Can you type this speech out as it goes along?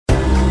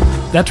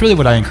that's really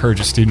what I encourage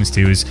the students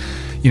to is,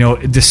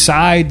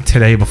 decide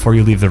today before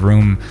you leave the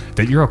room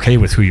that you're okay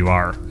with who you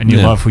are and you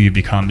love who you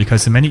become,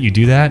 because the minute you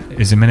do that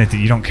is the minute that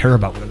you don't care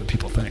about what other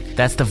people think.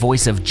 That's the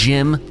voice of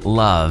Jim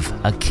Love,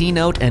 a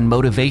keynote and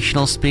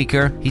motivational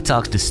speaker. He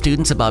talks to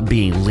students about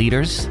being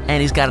leaders,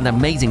 and he's got an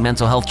amazing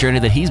mental health journey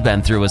that he's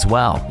been through as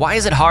well. Why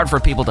is it hard for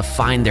people to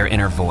find their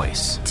inner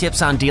voice?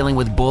 Tips on dealing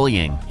with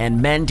bullying and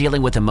men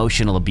dealing with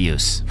emotional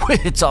abuse.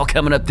 It's all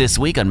coming up this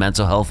week on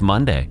Mental Health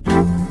Monday.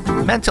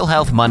 Mental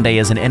Health Monday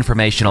is an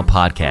informational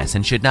podcast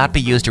and should not be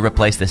used to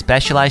replace the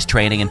specialized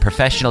training and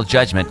professional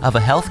judgment of a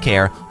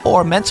healthcare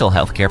or mental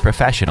health care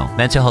professional.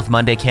 Mental Health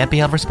Monday can't be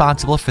held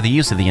responsible for the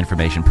use of the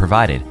information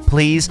provided.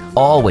 Please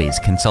always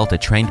consult a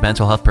trained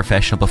mental health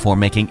professional before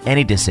making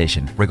any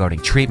decision regarding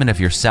treatment of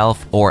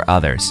yourself or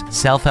others.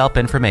 Self-help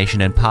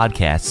information and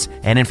podcasts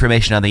and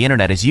information on the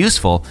internet is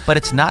useful, but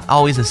it's not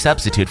always a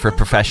substitute for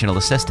professional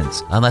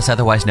assistance. Unless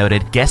otherwise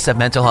noted, guests of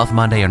Mental Health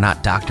Monday are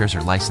not doctors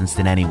or licensed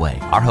in any way.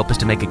 Our hope is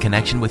to make a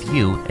connection with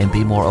you and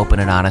be more open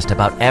and honest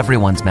about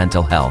everyone's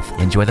mental health.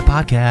 Enjoy the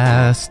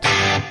podcast.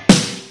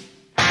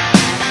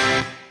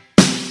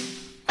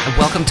 And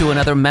welcome to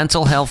another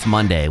Mental Health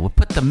Monday. We'll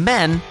put the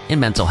men in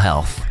mental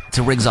health. It's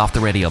a Riggs Off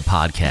the Radio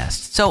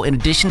podcast. So in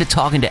addition to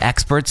talking to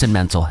experts in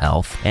mental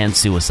health and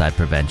suicide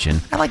prevention,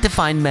 I like to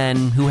find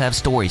men who have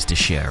stories to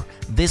share.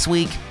 This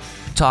week,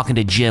 talking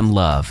to Jim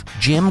Love.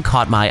 Jim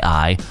caught my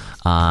eye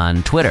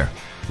on Twitter.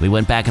 We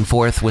went back and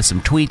forth with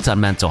some tweets on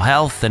mental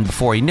health, and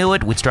before he knew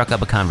it, we struck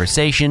up a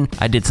conversation.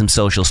 I did some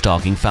social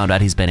stalking, found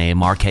out he's been a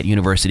Marquette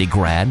University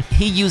grad.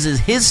 He uses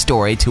his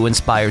story to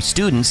inspire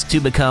students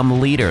to become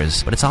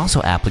leaders, but it's also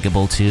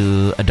applicable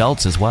to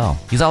adults as well.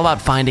 He's all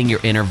about finding your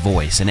inner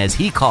voice, and as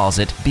he calls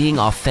it, being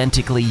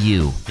authentically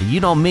you. And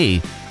you know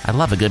me, I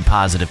love a good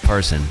positive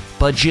person.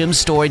 But Jim's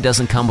story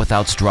doesn't come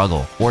without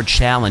struggle or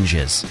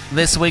challenges.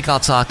 This week I'll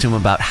talk to him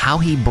about how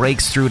he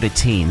breaks through to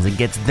teens and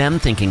gets them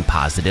thinking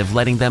positive,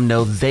 letting them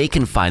know they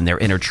can find their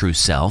inner true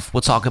self.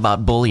 We'll talk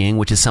about bullying,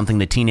 which is something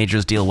that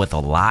teenagers deal with a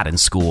lot in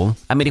school.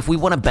 I mean, if we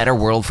want a better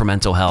world for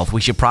mental health, we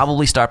should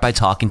probably start by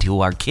talking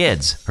to our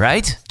kids,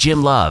 right?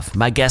 Jim Love,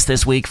 my guest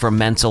this week for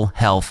Mental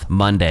Health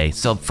Monday.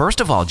 So first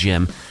of all,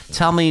 Jim,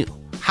 tell me,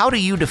 how do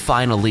you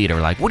define a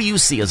leader? Like, what do you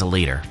see as a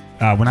leader?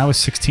 When I was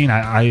 16,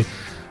 I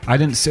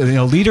didn't say,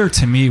 leader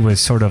to me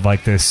was sort of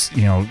like this,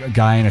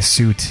 guy in a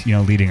suit,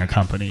 leading a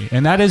company.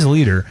 And that is a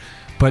leader.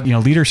 But,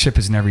 leadership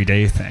is an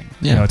everyday thing.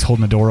 Yeah. It's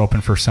holding the door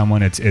open for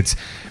someone. It's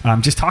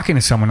just talking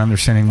to someone,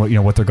 understanding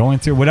what they're going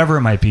through, whatever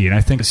it might be. And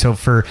I think so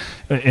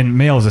in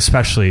males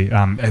especially,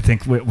 I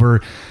think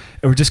we're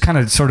just kind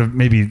of sort of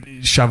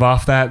maybe shove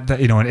off that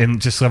and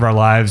just live our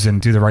lives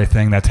and do the right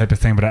thing, that type of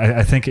thing. But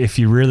I think if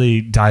you really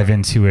dive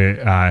into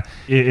it,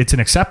 it's an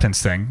acceptance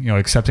thing,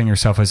 accepting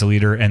yourself as a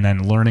leader and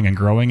then learning and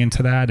growing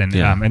into that. And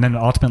then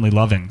ultimately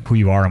loving who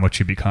you are and what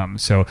you become.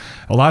 So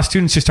a lot of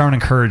students just aren't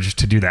encouraged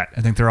to do that.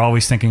 I think they're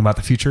always thinking about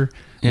the future.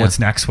 Yeah. What's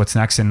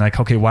next? And like,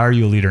 okay, why are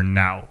you a leader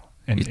now?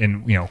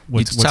 And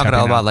what's talking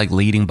all about like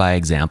leading by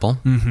example.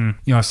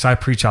 Mm-hmm. So I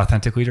preach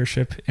authentic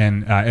leadership,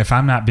 and if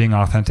I'm not being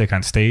authentic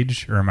on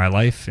stage or in my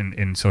life and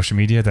in social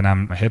media, then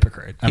I'm a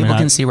hypocrite. People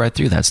can see right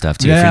through that stuff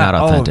too if you're not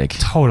authentic.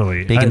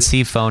 Totally. They can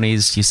see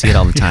phonies. You see it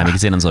all the time. You can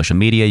see it on social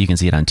media. You can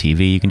see it on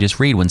TV. You can just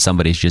read when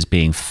somebody's just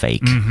being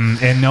fake. Mm-hmm.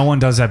 And no one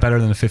does that better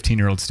than a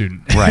 15-year-old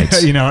student, right?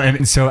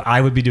 And so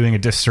I would be doing a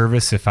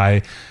disservice if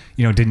I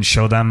didn't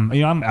show them,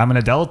 I'm an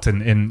adult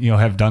and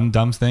have done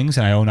dumb things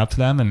and I own up to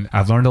them and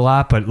I've learned a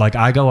lot, but like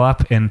I go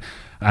up and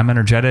I'm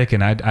energetic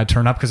and I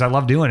turn up because I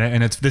love doing it.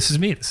 And this is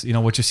me.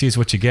 What you see is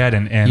what you get.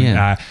 And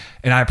I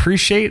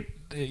appreciate,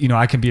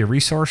 I can be a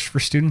resource for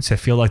students that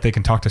feel like they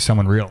can talk to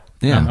someone real.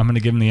 Yeah. I'm going to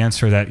give them the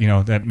answer that,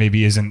 that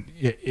maybe isn't,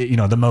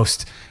 the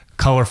most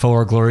colorful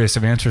or glorious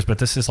of answers, but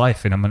this is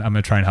life, and I'm going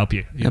to try and help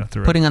you.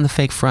 Through putting on the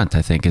fake front,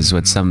 I think, is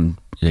what some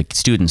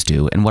students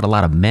do, and what a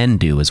lot of men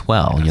do as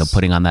well. Yes.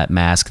 Putting on that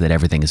mask that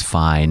everything is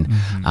fine.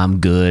 Mm-hmm. I'm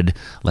good.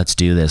 Let's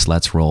do this.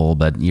 Let's roll.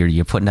 But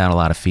you're putting down a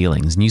lot of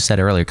feelings. And you said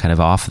earlier, kind of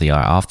off the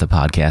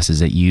podcast, is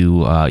that you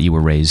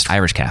were raised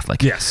Irish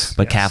Catholic. Yes,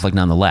 but Catholic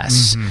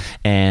nonetheless. Mm-hmm.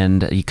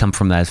 And you come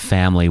from that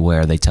family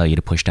where they tell you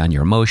to push down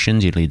your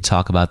emotions. You need to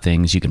talk about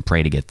things. You can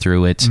pray to get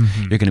through it.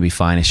 Mm-hmm. You're going to be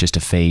fine. It's just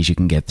a phase you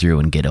can get through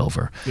and get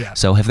over. Yeah.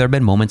 So have there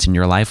been moments in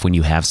your life when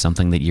you have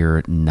something that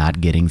you're not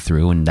getting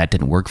through and that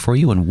didn't work for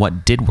you, and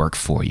what did work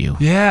for you?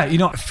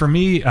 Yeah, for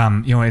me,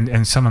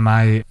 in some of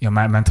my,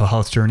 my mental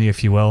health journey,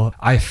 if you will,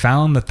 I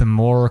found that the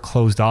more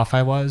closed off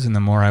I was and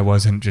the more I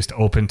wasn't just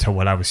open to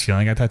what I was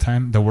feeling at that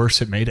time, the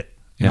worse it made it.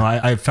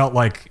 I felt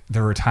like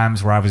there were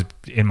times where I was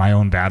in my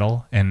own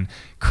battle and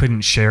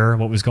couldn't share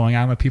what was going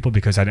on with people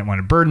because I didn't want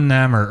to burden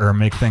them or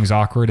make things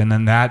awkward. And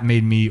then that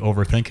made me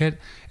overthink it.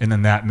 And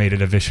then that made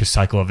it a vicious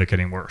cycle of it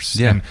getting worse.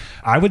 Yeah. And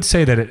I would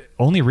say that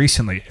only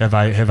recently have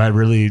I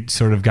really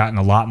sort of gotten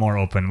a lot more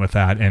open with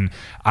that. And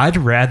I'd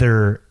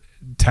rather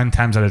 10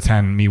 times out of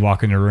 10 me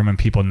walk into a room and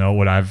people know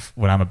what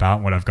I'm about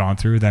and what I've gone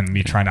through than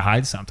me trying to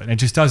hide something. It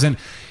just doesn't.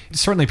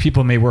 Certainly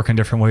people may work in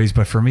different ways,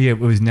 but for me it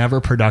was never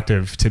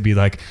productive to be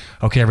like,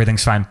 okay,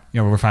 everything's fine,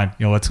 we're fine,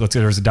 let's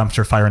there's a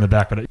dumpster fire in the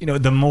back. But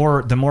the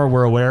more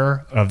we're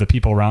aware of the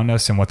people around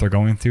us and what they're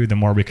going through, the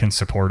more we can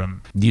support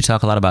them. You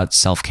talk a lot about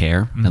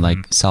self-care and like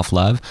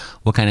self-love.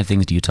 What kind of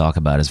things do you talk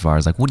about as far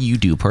as like, what do you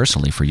do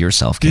personally for your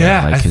self-care?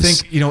 Yeah, like, I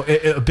think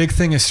a big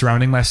thing is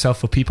surrounding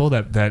myself with people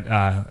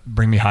that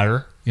bring me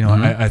higher.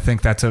 I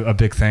think that's a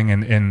big thing,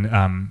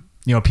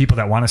 and people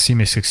that want to see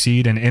me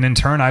succeed, and in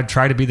turn, I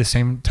try to be the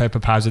same type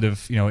of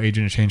positive,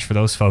 agent of change for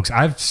those folks.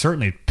 I've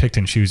certainly picked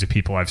and choose the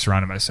people I've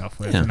surrounded myself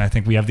with, and I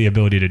think we have the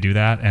ability to do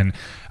that, and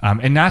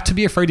not to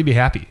be afraid to be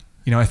happy.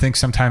 I think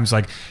sometimes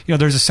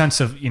there's a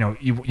sense of,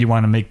 you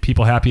want to make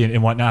people happy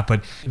and whatnot,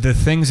 but the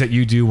things that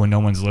you do when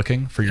no one's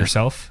looking for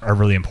yourself are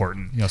really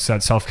important. So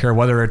that self-care,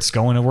 whether it's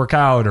going to work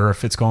out or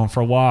if it's going for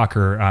a walk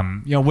or,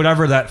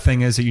 whatever that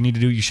thing is that you need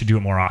to do, you should do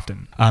it more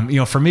often.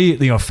 For me,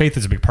 faith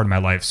is a big part of my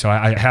life. So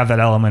I have that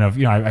element of,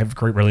 I have a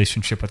great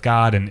relationship with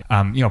God and,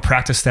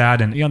 practice that.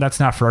 And, that's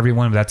not for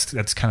everyone, but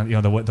that's kind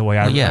of, the way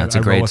I it's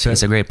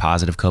a great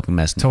positive coping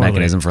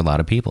mechanism for a lot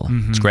of people.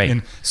 It's great.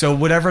 And so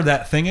whatever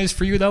that thing is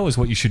for you though, is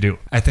what you should do.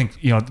 I think,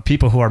 the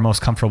people who are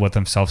most comfortable with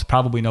themselves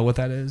probably know what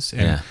that is.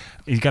 And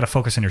you got to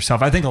focus on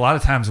yourself. I think a lot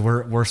of times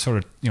we're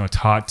sort of,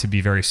 taught to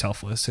be very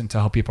selfless and to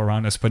help people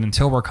around us. But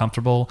until we're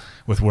comfortable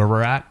with where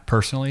we're at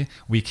personally,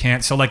 we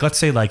can't. So let's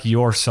say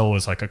your soul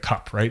is like a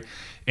cup, right?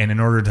 And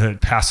in order to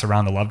pass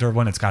around the love to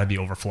everyone, it's got to be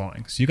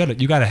overflowing. So you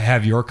got to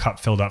have your cup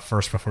filled up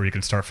first before you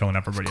can start filling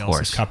up everybody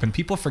else's cup. And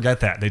people forget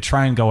that. They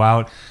try and go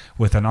out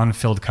with an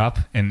unfilled cup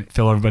and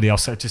fill everybody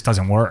else. It just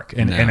doesn't work.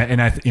 And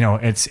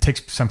it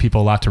takes some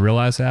people a lot to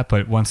realize that.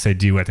 But once they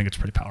do, I think it's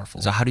pretty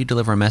powerful. So how do you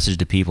deliver a message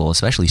to people,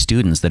 especially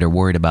students that are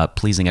worried about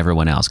pleasing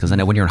everyone else? Because I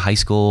know when you're in high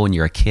school and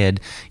you're a kid,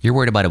 you're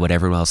worried about what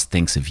everyone else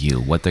thinks of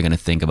you, what they're going to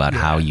think about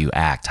how you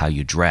act, how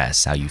you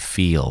dress, how you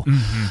feel.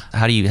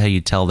 How do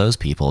you tell those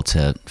people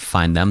to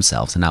find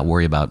themselves and not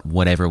worry about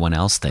what everyone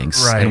else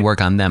thinks and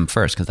work on them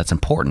first? Because that's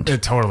important.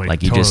 Totally.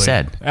 Like you just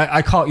said.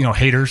 I call it,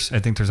 haters. I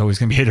think there's always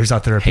going to be haters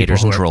out there.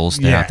 Haters and trolls,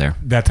 they're out there.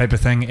 That type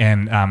of thing.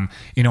 And,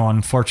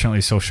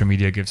 unfortunately, social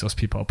media gives those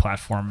people a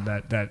platform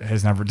that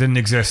has didn't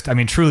exist. I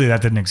mean, truly,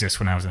 that didn't exist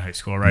when I was in high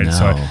school, right? No,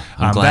 so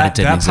I'm glad it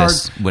didn't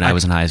exist when I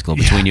was in high school,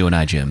 between you and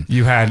I, Jim.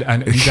 You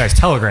guys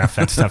telegraphed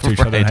that stuff to each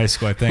other in high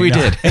school, I think. We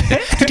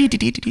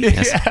did.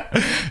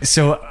 Yes.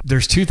 So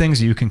there's two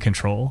things you can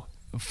control.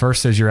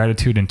 First is your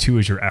attitude, and two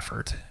is your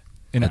effort.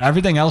 And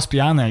everything else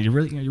beyond that, you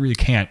really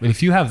can't. But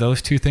if you have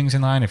those two things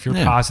in line, if you're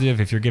positive,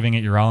 if you're giving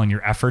it your all and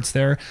your effort's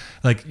there,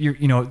 like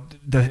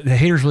the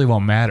haters really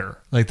won't matter.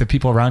 Like the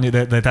people around you,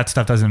 that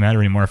stuff doesn't matter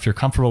anymore. If you're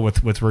comfortable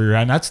with where you're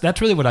at, and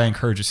that's really what I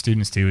encourage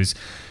students to is,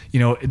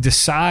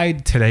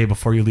 decide today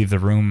before you leave the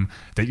room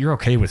that you're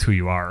okay with who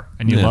you are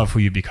and you love who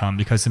you become.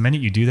 Because the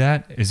minute you do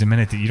that is the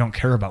minute that you don't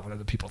care about what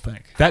other people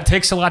think. That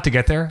takes a lot to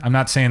get there. I'm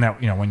not saying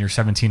that when you're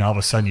 17, all of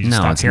a sudden you just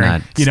stop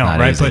caring. It's not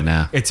right? Easy, but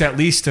no. It's at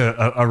least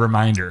a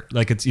reminder.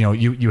 Like it's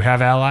you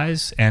have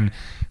allies and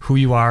who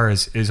you are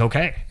is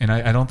okay. And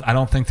I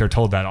don't think they're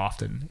told that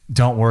often.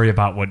 Don't worry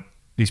about what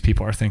these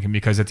people are thinking,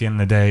 because at the end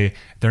of the day,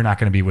 they're not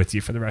going to be with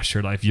you for the rest of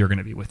your life. You're going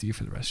to be with you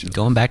for the rest of your life.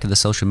 Going back to the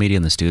social media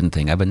and the student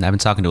thing, I've been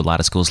talking to a lot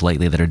of schools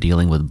lately that are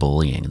dealing with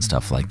bullying and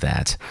stuff like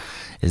that.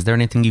 Is there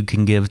anything you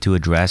can give to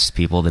address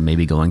people that may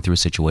be going through a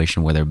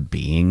situation where they're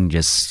being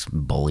just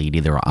bullied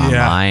either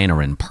online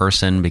or in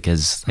person?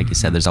 Because like you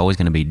said, there's always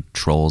going to be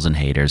trolls and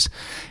haters.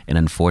 And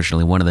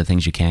unfortunately, one of the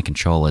things you can't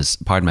control is,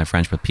 pardon my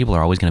French, but people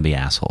are always going to be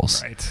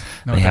assholes. Right.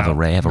 They have a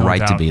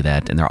right to be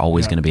that, and they're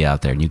always going to be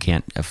out there. And you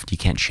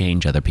can't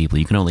change other people.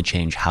 You can only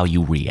change how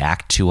you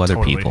react to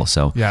other people.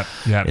 So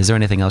is there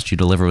anything else you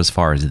deliver as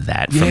far as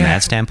that, from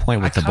that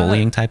standpoint with the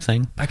bullying type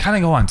thing? I kind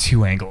of go on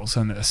two angles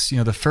on this.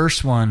 The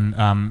first one,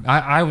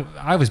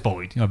 I was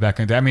bullied, back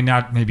in the day. I mean,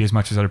 not maybe as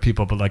much as other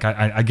people, but like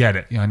I get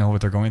it. I know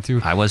what they're going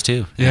through. I was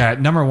too. Yeah.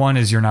 Number one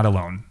is you're not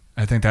alone.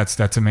 I think that's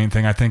the main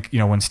thing. I think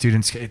when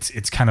students,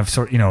 it's kind of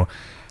sort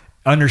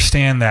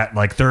understand that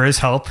like there is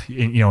help,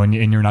 and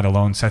you're not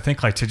alone. So I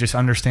think like to just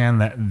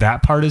understand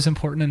that part is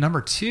important. And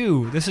number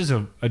two, this is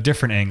a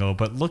different angle,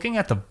 but looking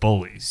at the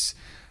bullies.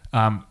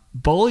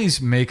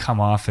 Bullies may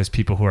come off as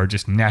people who are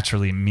just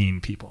naturally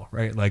mean people,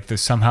 right? Like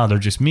somehow they're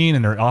just mean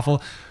and they're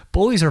awful.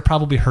 Bullies are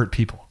probably hurt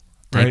people.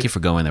 Right? Thank you for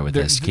going there with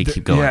this.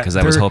 Keep going, because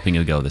I was hoping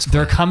you'd go this way.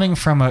 They're coming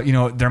from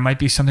there might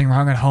be something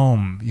wrong at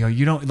home.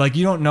 You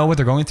don't know what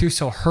they're going through.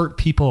 So hurt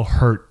people,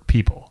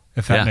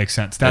 if that makes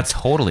sense. That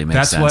totally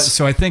makes sense.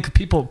 So I think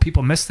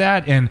people miss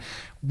that. And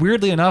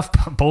weirdly enough,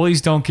 bullies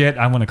don't get,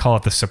 I want to call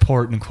it the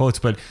support in quotes,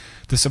 but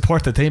the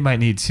support that they might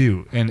need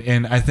too.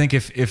 And I think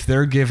if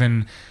they're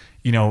given,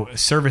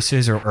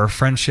 services or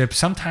friendship,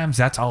 sometimes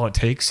that's all it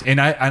takes.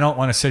 And I don't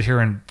want to sit here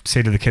and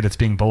say to the kid that's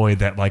being bullied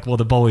that like, well,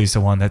 the bully's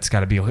the one that's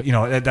got to be,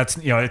 that's,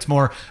 it's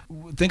more,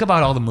 think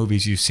about all the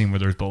movies you've seen where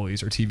there's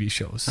bullies or TV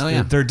shows. Oh,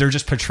 yeah. They're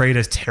just portrayed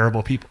as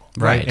terrible people.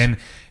 right?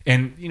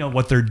 And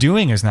what they're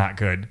doing is not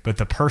good, but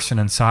the person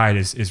inside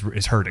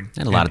is hurting.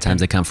 And a lot of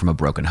times they come from a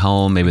broken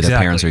home. Maybe their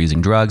parents are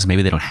using drugs.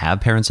 Maybe they don't have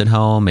parents at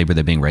home. Maybe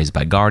they're being raised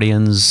by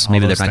guardians.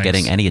 Maybe they're not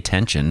getting any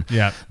attention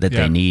that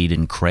they need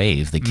and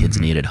crave. The kids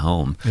need at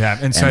home. Yeah,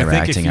 and so they're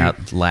acting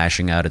out,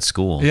 lashing out at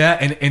school. Yeah,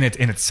 and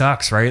it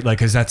sucks, right? Like,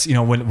 because that's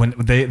when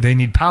they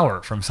need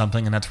power from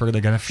something, and that's where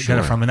they're gonna get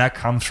it from, and that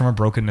comes from a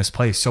brokenness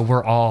place. So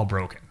we're all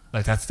broken.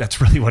 Like that's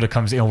really what it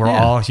comes. We're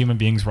all human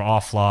beings. We're all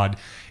flawed.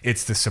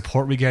 It's the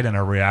support we get and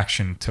our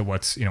reaction to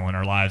what's in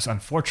our lives.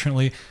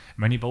 Unfortunately,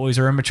 many bullies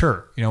are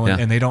immature,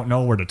 and they don't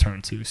know where to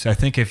turn to. So I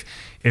think if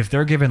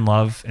they're given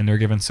love and they're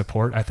given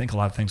support, I think a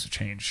lot of things will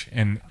change.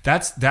 And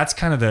that's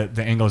kind of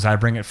the angles I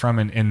bring it from.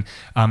 And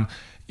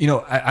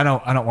I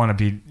don't want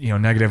to be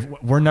negative.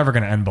 We're never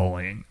going to end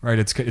bullying, right?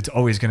 It's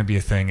always going to be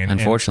a thing. And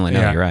unfortunately,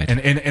 no, you're right.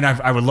 And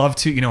I would love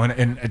to,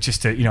 and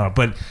just to,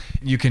 but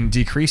you can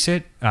decrease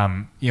it,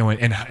 and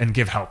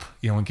give help,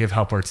 and give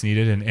help where it's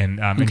needed, and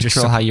control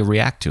just how you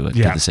react to it,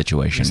 to the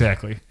situation.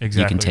 Exactly.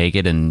 You can take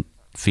it and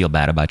feel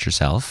bad about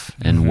yourself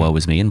and woe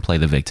is me and play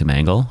the victim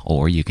angle,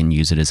 or you can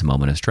use it as a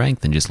moment of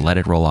strength and just let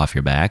it roll off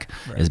your back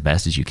as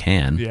best as you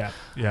can.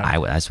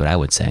 That's what I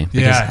would say.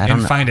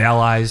 And find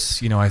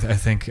allies. I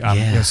think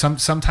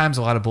sometimes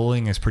a lot of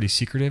bullying is pretty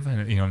secretive,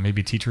 and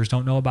maybe teachers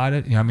don't know about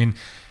it.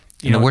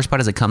 The worst part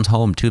is it comes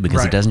home too,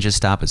 because it doesn't just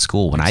stop at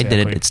school. When I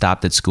did it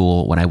stopped at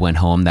school. When I went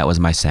home, that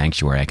was my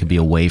sanctuary. I could be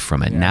away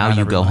from it. Now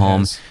you go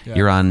home,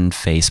 you're on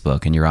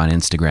Facebook and you're on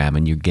Instagram,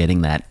 and you're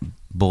getting that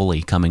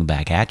bully coming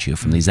back at you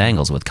from these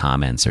angles with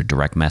comments or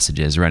direct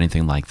messages or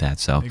anything like that.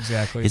 So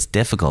it's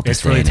difficult.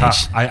 It's really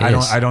tough.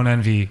 I don't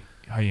envy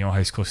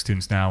high school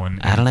students now, and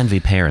I don't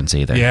envy parents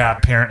either. Yeah,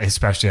 parent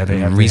especially.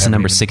 Reason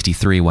number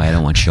 63 why I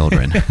don't want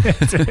children.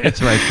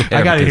 It's right there.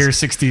 I got to hear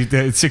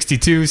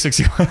 62,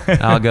 61.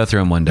 I'll go through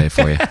them one day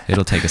for you.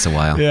 It'll take us a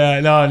while. Yeah,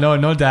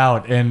 no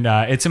doubt, and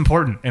it's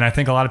important, and I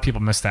think a lot of people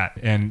miss that,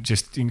 and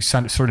just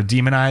sort of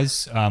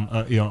demonize,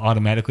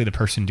 automatically the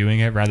person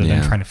doing it rather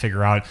than trying to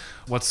figure out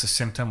what's the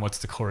symptom, what's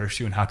the core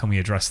issue, and how can we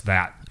address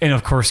that. And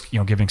of course,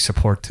 giving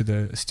support to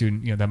the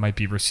student, that might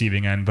be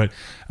receiving end, but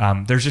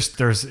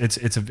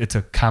it's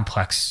a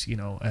complex,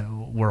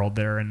 world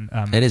there, and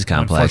it is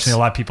complex. Unfortunately, a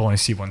lot of people only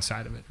see one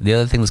side of it. The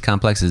other thing that's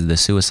complex is the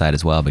suicide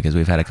as well, because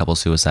we've had a couple of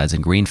suicides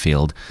in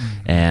Greenfield,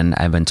 and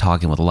I've been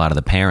talking with a lot of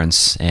the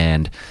parents,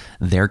 and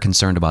they're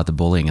concerned about the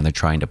bullying, and they're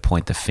trying to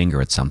point the finger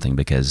at something,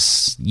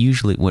 because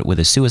usually with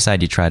a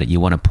suicide, you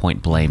want to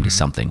point blame to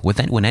something.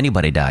 When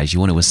anybody dies, you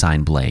want to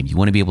assign blame. You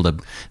want to be able to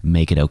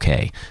make it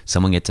okay.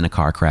 Someone gets in a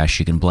car crash,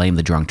 you can blame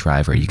the drunk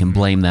driver. You can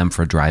blame them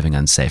for driving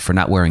unsafe, for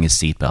not wearing a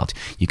seatbelt.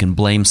 You can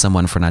blame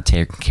someone for not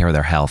taking care of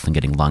their health and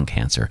getting lung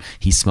cancer.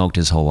 He smoked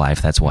his whole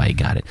life, that's why he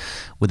got it.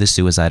 With a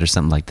suicide or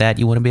something like that,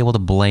 you want to be able to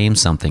blame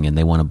something, and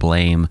they want to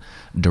blame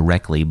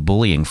directly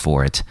bullying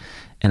for it.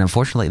 And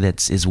unfortunately,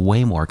 that is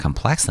way more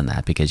complex than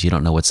that, because you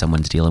don't know what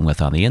someone's dealing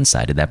with on the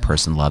inside. Did that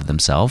person love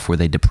themselves? Were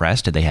they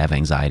depressed? Did they have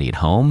anxiety at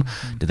home?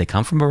 Did they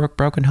come from a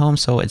broken home?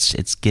 So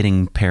it's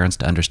getting parents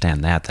to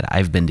understand that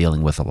I've been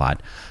dealing with a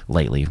lot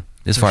lately,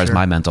 as far as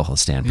my mental health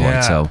standpoint.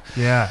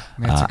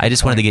 I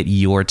just wanted to get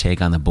your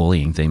take on the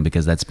bullying thing,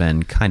 because that's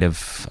been kind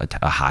of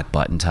a hot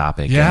button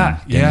topic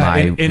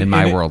in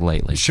my world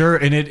lately. Sure.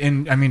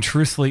 And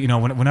truthfully,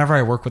 whenever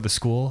I work with a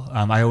school,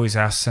 I always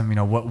ask them,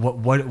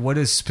 what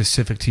is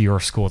specific to your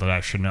school that I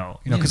should know?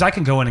 Because I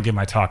can go in and give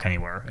my talk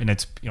anywhere, and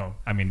it's,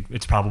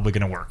 it's probably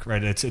going to work,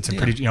 right? It's a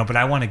pretty, but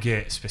I want to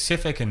get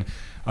specific and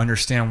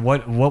understand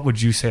what would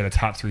you say are the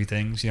top three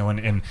things,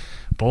 and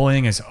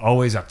bullying is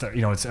always up there.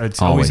 It's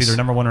always either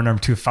number one or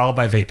number two, followed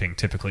by vaping.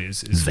 Typically,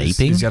 is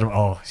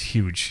vaping? It's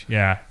huge.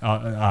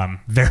 Yeah,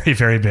 very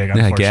very big.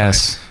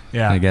 Unfortunately.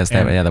 I guess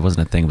that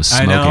wasn't a thing. It was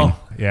smoking. I know.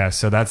 Yeah,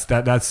 so that's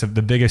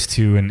the biggest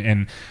two,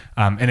 and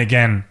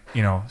again,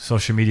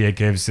 social media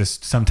gives this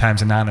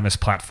sometimes anonymous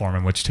platform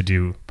in which to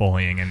do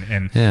bullying,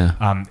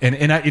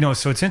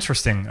 so it's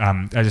interesting.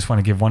 I just want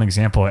to give one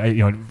example.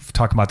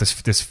 Talking about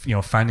this,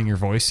 finding your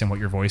voice and what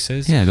your voice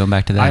is. Yeah, going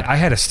back to that. I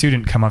had a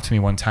student come up to me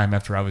one time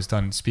after I was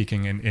done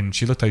speaking, and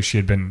she looked like she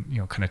had been,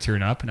 kind of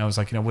tearing up, and I was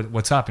like,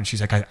 what's up? And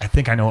she's like, I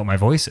think I know what my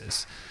voice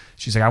is.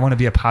 She's like, I want to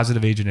be a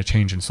positive agent of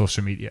change in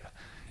social media.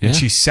 And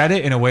she said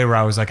it in a way where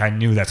I was like, I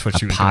knew that's what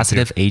she was. A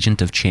positive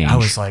agent of change. I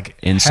was like,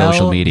 in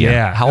social media.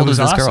 Yeah. How old is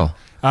this girl?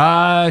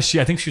 I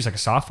think she was like a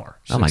sophomore.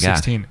 She was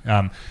 16.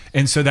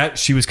 And so that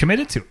she was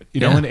committed to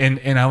it,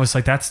 and I was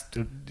like, that's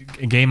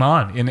game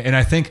on. And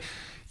I think,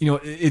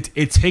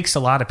 it takes a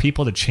lot of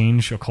people to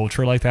change a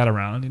culture like that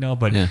around,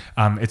 but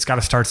it's got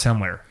to start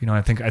somewhere.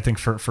 I think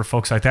for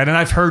folks like that, and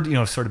I've heard,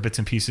 sort of bits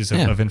and pieces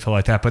of info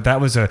like that, but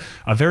that was a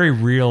very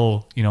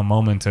real,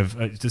 moment of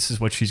this is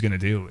what she's going to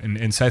do.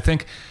 And so I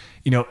think,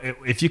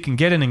 if you can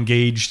get an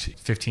engaged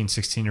 15,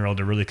 16-year-old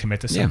to really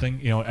commit to something,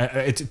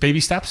 it's baby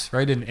steps,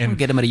 right? And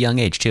get them at a young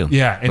age too.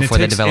 Yeah. And before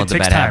they develop the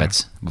bad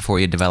habits, before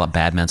you develop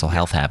bad mental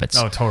health habits.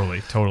 Oh,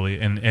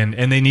 totally.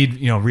 And they need,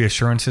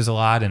 reassurances a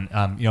lot. And,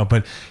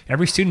 but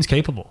every student's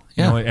capable.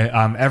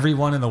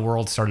 Everyone in the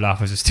world started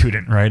off as a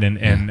student, right?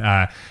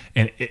 And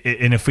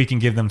if we can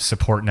give them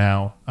support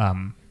now,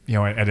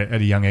 at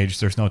a young age,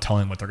 there's no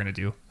telling what they're going to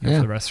do for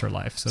the rest of their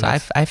life. So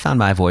I found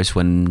my voice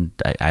when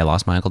I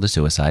lost my uncle to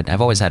suicide.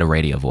 I've always had a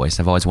radio voice.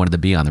 I've always wanted to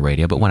be on the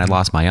radio. But when I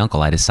lost my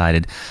uncle, I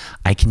decided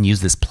I can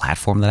use this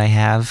platform that I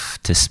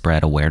have to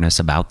spread awareness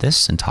about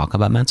this and talk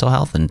about mental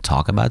health and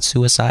talk about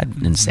suicide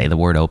and say the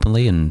word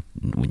openly and,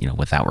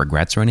 without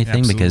regrets or anything.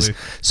 Absolutely. Because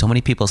so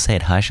many people say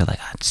it hush. They're like,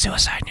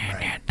 suicide.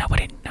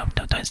 Nobody,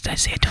 don't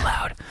say it too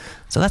loud.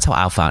 So that's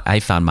how I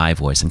found my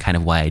voice and kind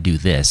of why I do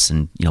this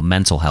and,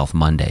 Mental Health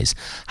Mondays.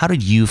 How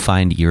did you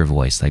find your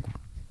voice? Like,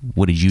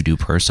 what did you do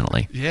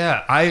personally?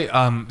 Yeah,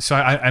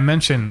 I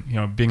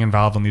mentioned, being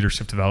involved in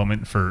leadership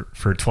development for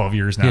 12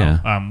 years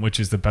now, which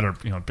is the better,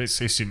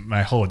 basically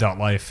my whole adult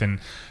life. And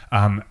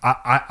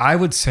I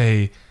would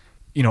say,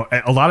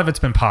 a lot of it's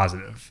been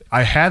positive.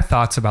 I had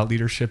thoughts about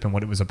leadership and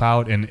what it was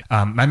about. And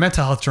my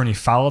mental health journey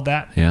followed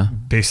that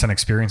based on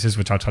experiences,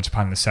 which I'll touch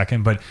upon in a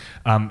second. But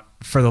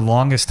for the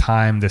longest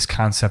time, this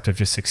concept of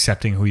just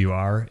accepting who you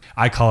are,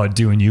 I call it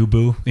doing you,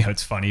 boo.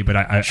 It's funny, but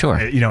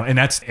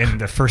and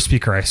the first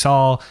speaker I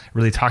saw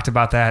really talked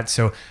about that.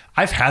 So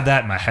I've had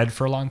that in my head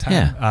for a long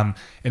time.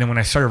 And then when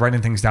I started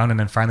writing things down and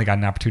then finally got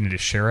an opportunity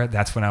to share it,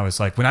 that's when I was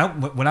like, when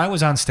I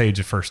was on stage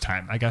the first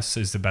time, I guess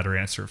is the better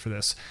answer for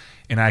this.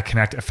 And I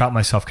felt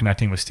myself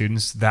connecting with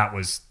students. That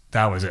was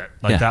it.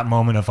 That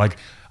moment of like,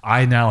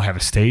 I now have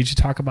a stage to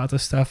talk about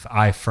this stuff.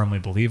 I firmly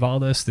believe all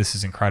this. This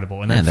is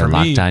incredible. And then they're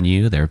locked on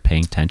you. They're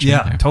paying attention.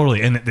 Yeah,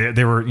 totally. And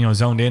they were,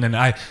 zoned in. And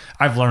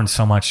I've learned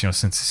so much,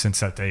 since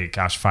that day,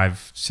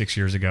 5-6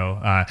 years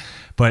ago.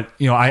 But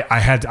I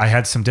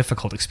had some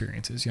difficult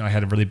experiences. I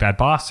had a really bad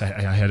boss. I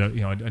had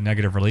a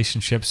negative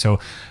relationship.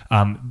 So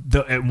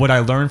what I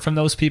learned from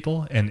those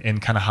people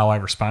and kind of how I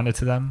responded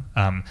to them,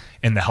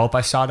 and the help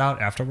I sought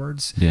out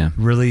afterwards,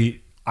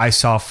 really, I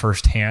saw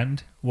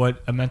firsthand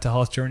what a mental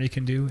health journey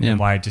can do and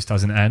why it just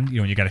doesn't end.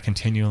 You got to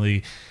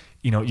continually,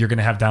 you're going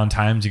to have down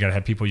times. You got to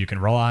have people you can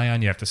rely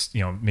on. You have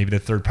to, maybe the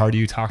third party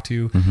you talk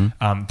to.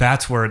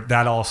 That's where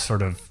that all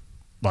sort of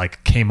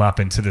like came up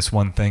into this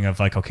one thing of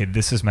like, okay,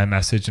 this is my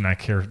message and I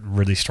care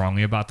really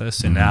strongly about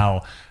this. And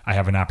now I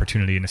have an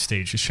opportunity and a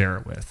stage to share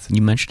it with.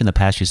 You mentioned in the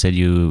past, you said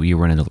you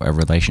were in a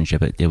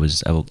relationship. It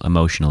was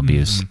emotional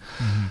abuse.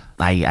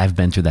 I've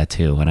been through that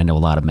too. And I know a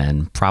lot of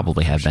men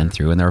probably have been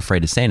through, and they're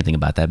afraid to say anything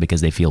about that because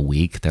they feel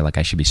weak. They're like,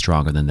 I should be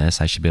stronger than this.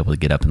 I should be able to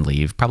get up and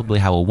leave. Probably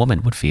how a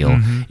woman would feel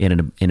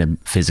in a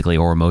physically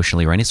or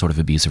emotionally or any sort of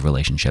abusive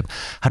relationship.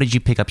 How did you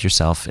pick up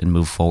yourself and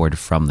move forward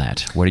from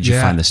that? Where did you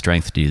find the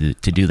strength to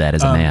do that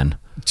as a man?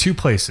 Two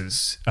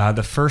places.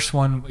 The first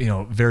one,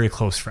 very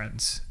close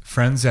friends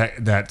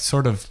that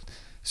sort of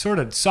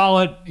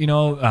solid,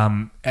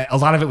 a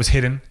lot of it was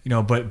hidden,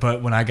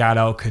 but when I got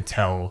out, could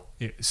tell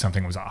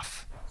something was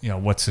off.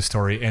 What's the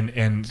story?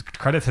 And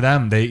credit to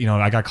them, they,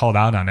 I got called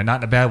out on it, not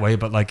in a bad way,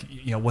 but like,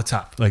 what's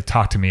up? Like,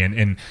 talk to me.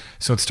 And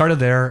so it started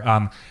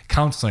there.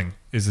 Counseling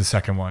is the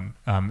second one.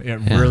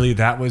 Really,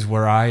 that was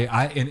where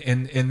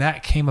and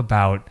that came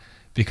about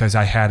because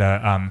I had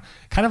a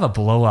kind of a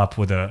blow up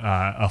with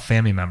a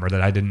family member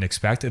that I didn't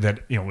expect.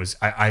 That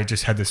I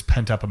just had this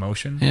pent up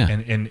emotion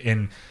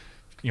and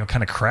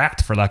kind of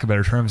cracked, for lack of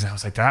better terms. And I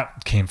was like,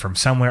 that came from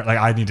somewhere. Like,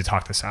 I need to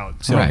talk this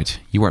out. So, right.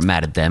 You weren't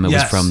mad at them. It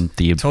was from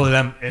the totally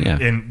them,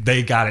 and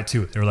they got it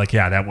too. They were like,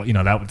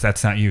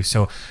 that's not you.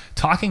 So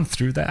talking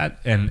through that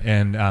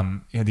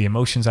and the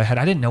emotions I had,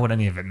 I didn't know what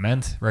any of it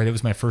meant. Right. It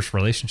was my first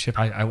relationship.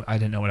 I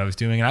didn't know what I was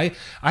doing, and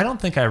I don't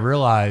think I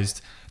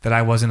realized that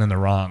I wasn't in the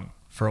wrong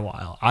for a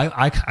while.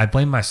 I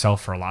blame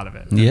myself for a lot of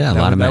it. Yeah, a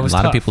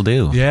lot of people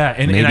do. Yeah,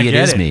 and maybe it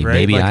is it, me. right?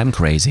 Maybe I'm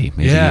crazy.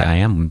 Maybe I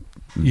am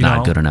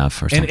not good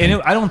enough or something.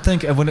 And I don't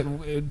think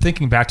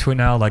thinking back to it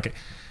now, like,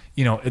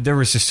 there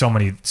was just so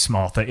many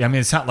small things. I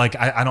mean, it's not like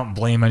I don't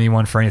blame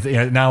anyone for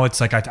anything. Now it's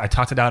like I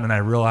talked it out and I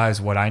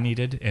realized what I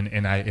needed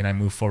and I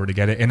moved forward to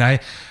get it. And I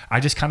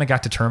just kind of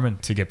got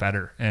determined to get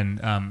better and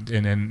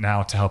then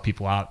now to help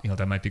people out,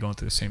 that might be going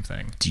through the same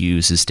thing. Do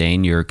you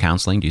sustain your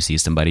counseling? Do you see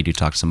somebody? Do you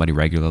talk to somebody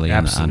regularly?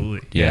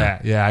 Absolutely.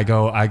 Yeah. I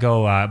go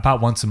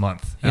about once a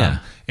month. And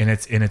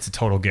it's a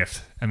total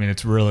gift. I mean,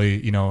 it's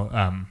really,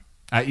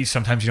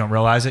 sometimes you don't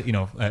realize it.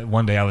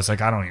 One day I was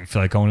like, I don't even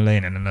feel like going today,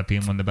 and it ended up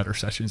being one of the better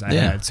sessions I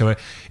had. So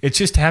it's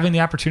just having the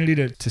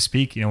opportunity to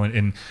speak,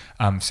 and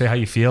say how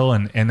you feel,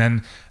 and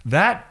then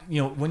that,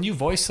 when you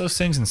voice those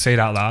things and say it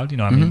out loud,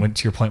 I mean,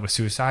 to your point with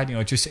suicide,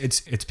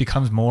 it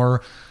becomes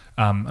more.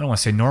 I don't want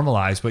to say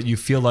normalized, but you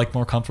feel like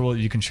more comfortable that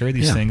you can share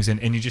these things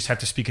and you just have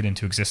to speak it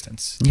into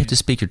existence. You have to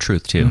speak your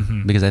truth too,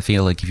 because I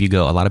feel like if you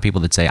go, a lot of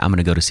people that say, I'm going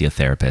to go to see a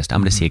therapist,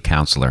 I'm going to see a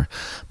counselor.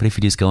 But if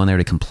you just go in there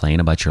to complain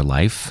about your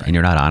life and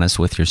you're not honest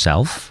with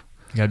yourself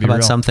about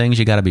real. Some things,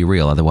 you got to be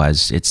real.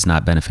 Otherwise it's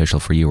not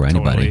beneficial for you or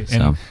anybody.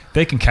 Totally. And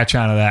they can catch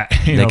on to that,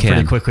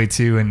 pretty quickly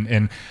too.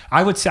 And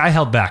I would say I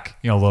held back,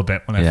 a little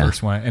bit when I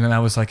first went. And then I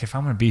was like, if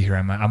I'm going to be here,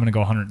 I'm going to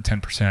go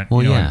 110%.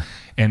 Well,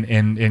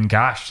 And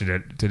gosh,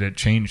 did it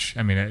change?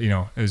 I mean,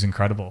 it was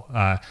incredible.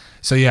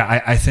 So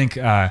yeah, I think,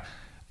 a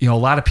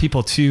lot of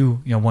people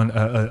too, one,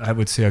 I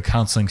would say a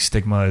counseling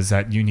stigma is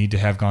that you need to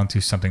have gone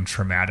through something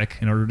traumatic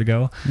in order to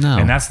go. No.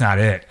 And that's not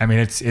it. I mean,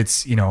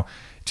 it's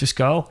just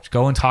go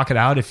and talk it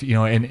out. If you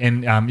know,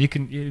 and you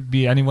can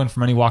be anyone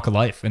from any walk of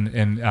life, and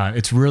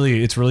it's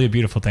really a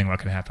beautiful thing what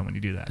can happen when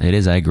you do that. It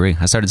is. I agree.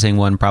 I started seeing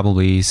one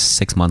probably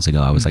 6 months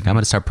ago. I was like, I'm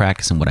going to start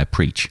practicing what I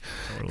preach,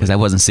 because I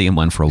wasn't seeing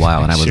one for a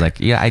while, and I was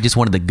like, I just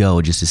wanted to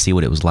go just to see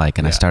what it was like,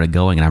 and I started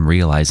going, and I'm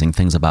realizing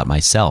things about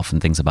myself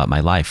and things about my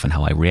life and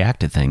how I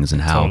react to things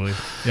and how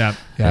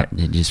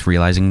just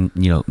realizing,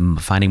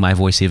 finding my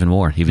voice even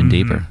more, even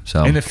deeper.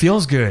 So and it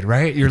feels good,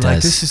 right? You're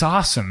like, this is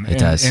awesome. It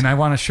does, and I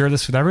want to share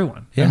this with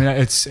everyone. Yeah.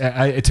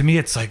 I mean, to me,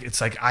 it's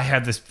like I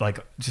had this like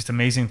just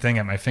amazing thing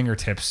at my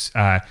fingertips.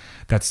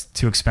 That's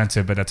too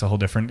expensive, but that's a whole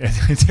different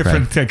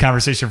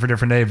conversation for a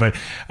different day. But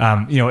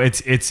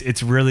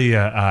it's really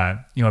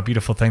a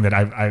beautiful thing that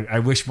I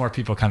wish more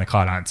people kind of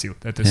caught on to,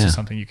 that this is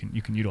something you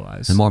can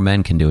utilize. And more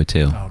men can do it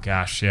too. Oh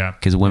gosh, yeah.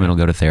 Because women will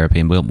go to therapy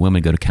and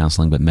women go to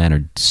counseling, but men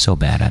are so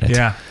bad at it.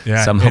 Yeah.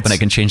 So I'm hoping I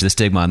can change the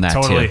stigma on that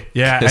totally. too.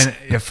 Yeah,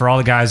 and for all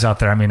the guys out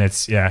there, I mean,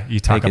 it's you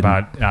talk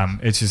about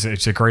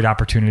it's a great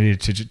opportunity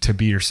to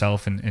be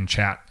yourself and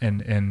chat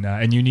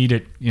and you need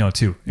it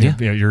too.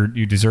 Yeah.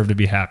 You deserve to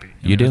be happy.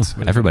 You do.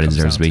 Everybody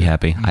deserves to be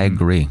happy. I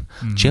agree.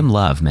 Jim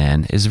Love,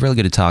 man, it's really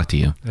good to talk to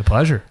you. A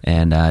pleasure.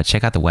 And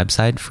check out the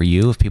website for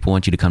you if people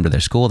want you to come to their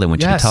school. They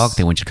want you to talk.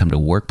 They want you to come to a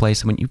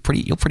workplace. I mean, you'll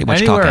pretty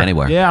much talk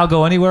anywhere. Yeah, I'll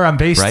go anywhere. I'm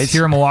based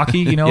here in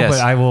Milwaukee, but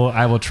I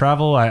will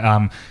travel.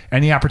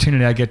 Any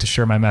opportunity I get to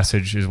share my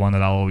message is one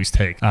that I'll always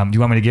take. Do you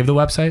want me to give the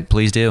website?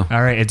 Please do.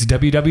 All right, it's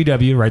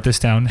www. Write this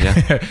down.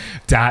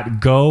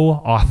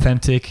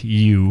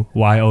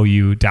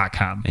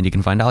 .goauthenticuu.com. And you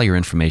can find all your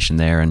information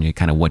there and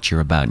kind of what you're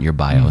about in your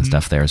bio and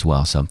stuff there as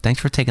well. So thanks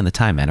for taking the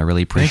time, man. I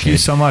really appreciate it. Thank you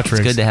so much, Riggs.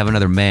 It's good to have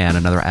another man,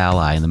 another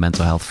ally in the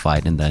mental health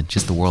fight and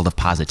just the world of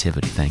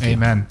positivity. Thank you.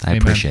 Amen. I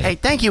appreciate it. Hey,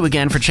 thank you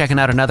again for checking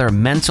out another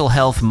Mental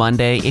Health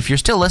Monday. If you're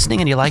still listening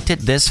and you liked it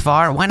this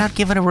far, why not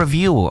give it a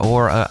review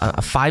or a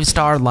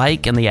 5-star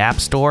like in the App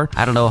Store?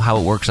 I don't know how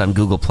it works on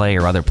Google Play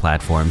or other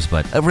platforms,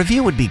 but a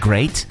review would be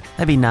great.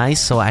 That'd be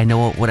nice, so I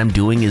know what I'm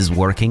doing is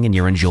working and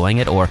you're enjoying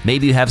it, or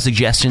maybe you have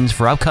suggestions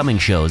for upcoming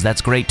shows.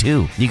 That's great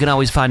too. You can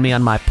always find me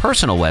on my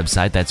personal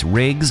website. That's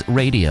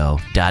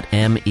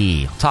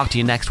riggsradio.me. I'll talk to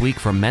you next week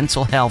for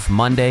Mental Health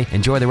Monday.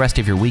 Enjoy the rest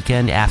of your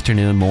weekend,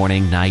 afternoon,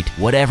 morning, night,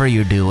 whatever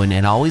you're doing,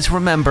 and always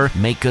remember,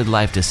 make good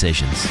life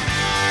decisions.